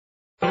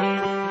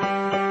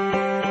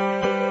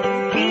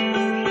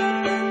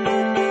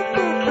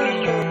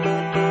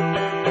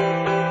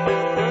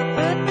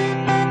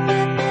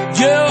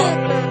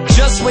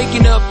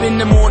Waking up in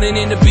the morning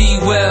and to be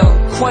well.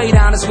 Quite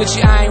honest with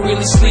you, I ain't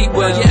really sleep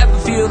well. You ever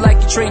feel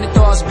like your train of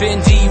thought's been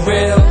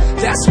derailed?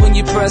 That's when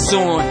you press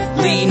on,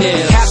 lean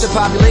in. Half the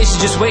population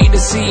just waiting to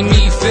see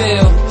me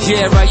fail.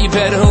 Yeah, right, you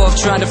better off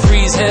trying to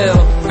freeze hell.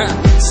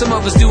 Some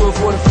of us do it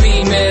for the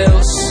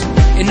females,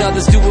 and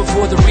others do it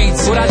for the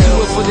retail. But I do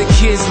it for the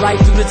kids, life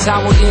through the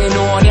time we're in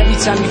on.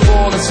 Every time you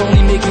fall, it's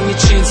only making your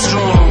chin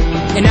strong.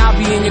 And I'll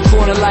be in your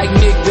corner like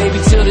Mick, baby,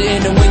 till the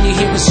end of when you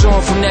hear a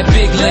song from that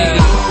big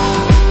lady.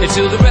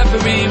 Until the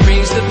referee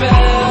rings the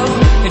bell,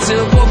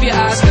 until both your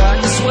eyes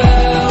start to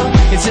swell,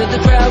 until the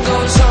crowd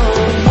goes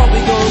home. What we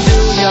gon'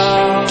 do,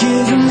 y'all?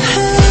 Give 'em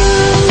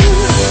hell,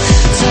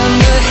 turn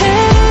the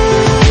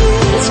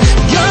heads.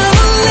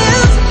 Gonna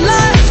live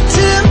life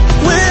till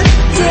we're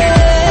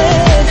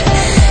dead.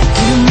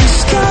 Give me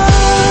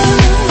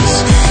scars,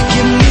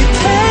 give me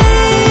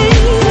pain.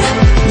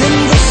 Then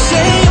go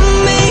say of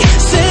me,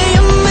 say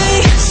of me,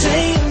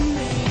 say of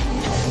me.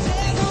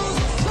 There goes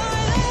the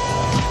fighter.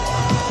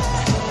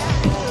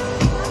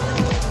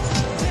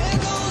 There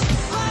goes the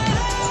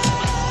fighter.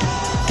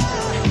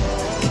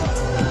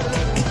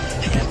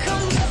 Here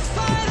comes the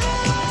fighter.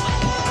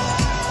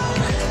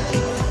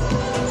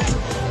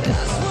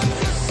 That's what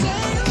you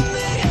say of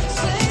me,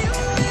 say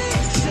of me,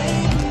 say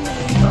of me.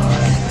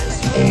 9,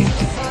 8,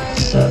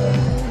 7,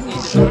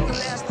 6,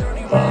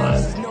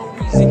 5,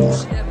 4,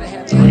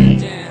 3,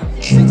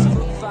 2,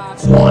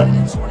 1.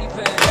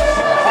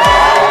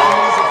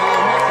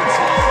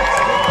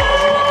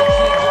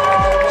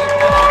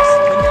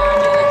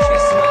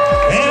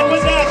 And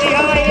with that, the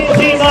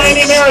INT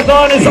Miami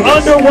Marathon is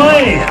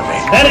underway.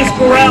 That is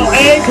Corral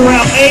A.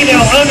 Corral A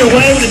now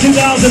underway with the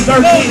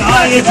 2013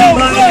 INT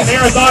Miami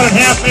Marathon and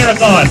Half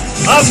Marathon.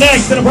 Up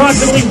next in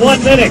approximately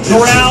 1 minute,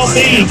 Corral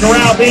B.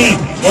 Corral B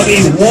will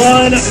be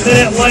 1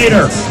 minute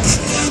later.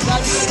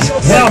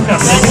 Welcome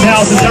to the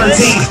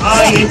 2013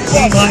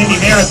 INT Miami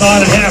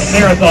Marathon and Half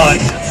Marathon.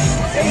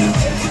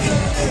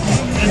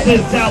 This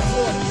is South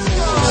Florida.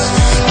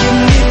 Give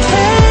me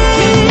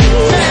pain.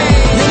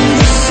 Then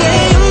go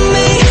say of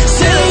me,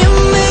 say of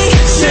me,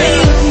 say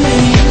of me.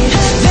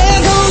 There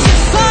goes the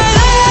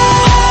fighter.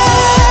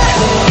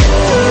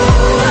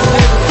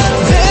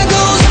 There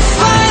goes the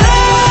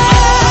fighter.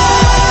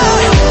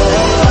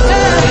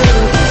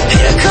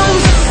 Here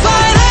comes the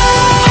fighter.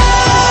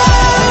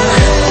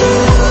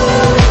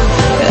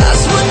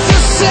 That's what you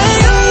say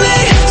of me,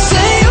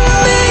 say of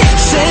me,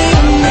 say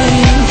of me.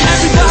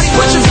 Everybody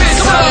put your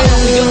fists up. What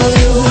we gonna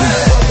do?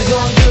 What we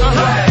gonna do?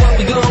 What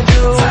we gonna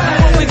do?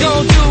 What we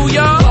gonna do,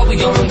 y'all? What we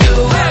gonna do?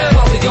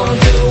 What we gonna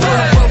do?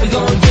 What we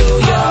gonna do,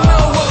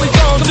 y'all? What we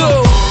gonna do?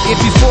 If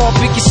you fall,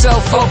 pick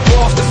yourself up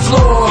off the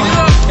floor.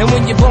 And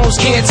when your bones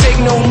can't take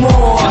no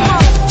more,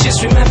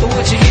 just remember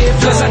what you're here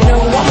for. 'Cause I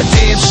know I'm a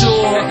damn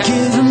sure.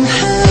 Give 'em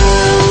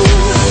hell,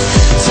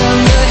 turn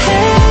the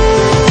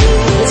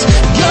heads.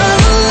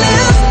 Gonna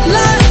live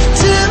life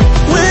till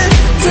we're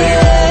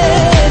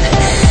dead.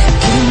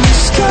 Give me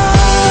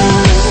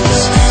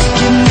scars,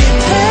 give me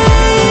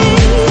pain.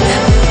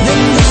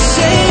 Then go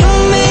say of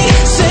me,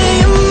 say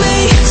of me,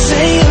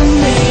 say of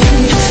me.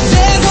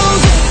 There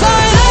goes the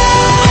fighter.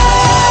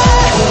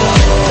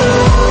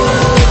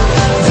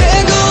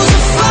 There goes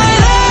the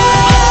fighter.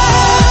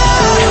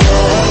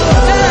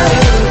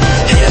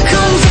 Here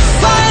comes the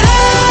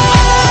fighter.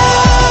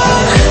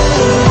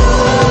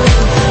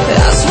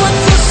 That's what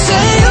you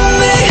say of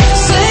me,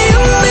 say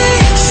of me,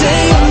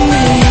 say of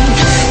me.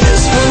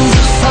 This one's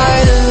the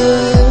fighter.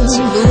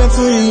 Till the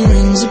referee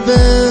rings a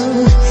bell,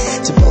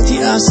 till both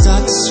your eyes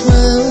start to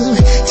swell,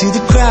 till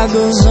the crowd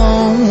goes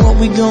on. What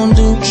we gonna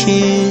do,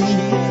 kid?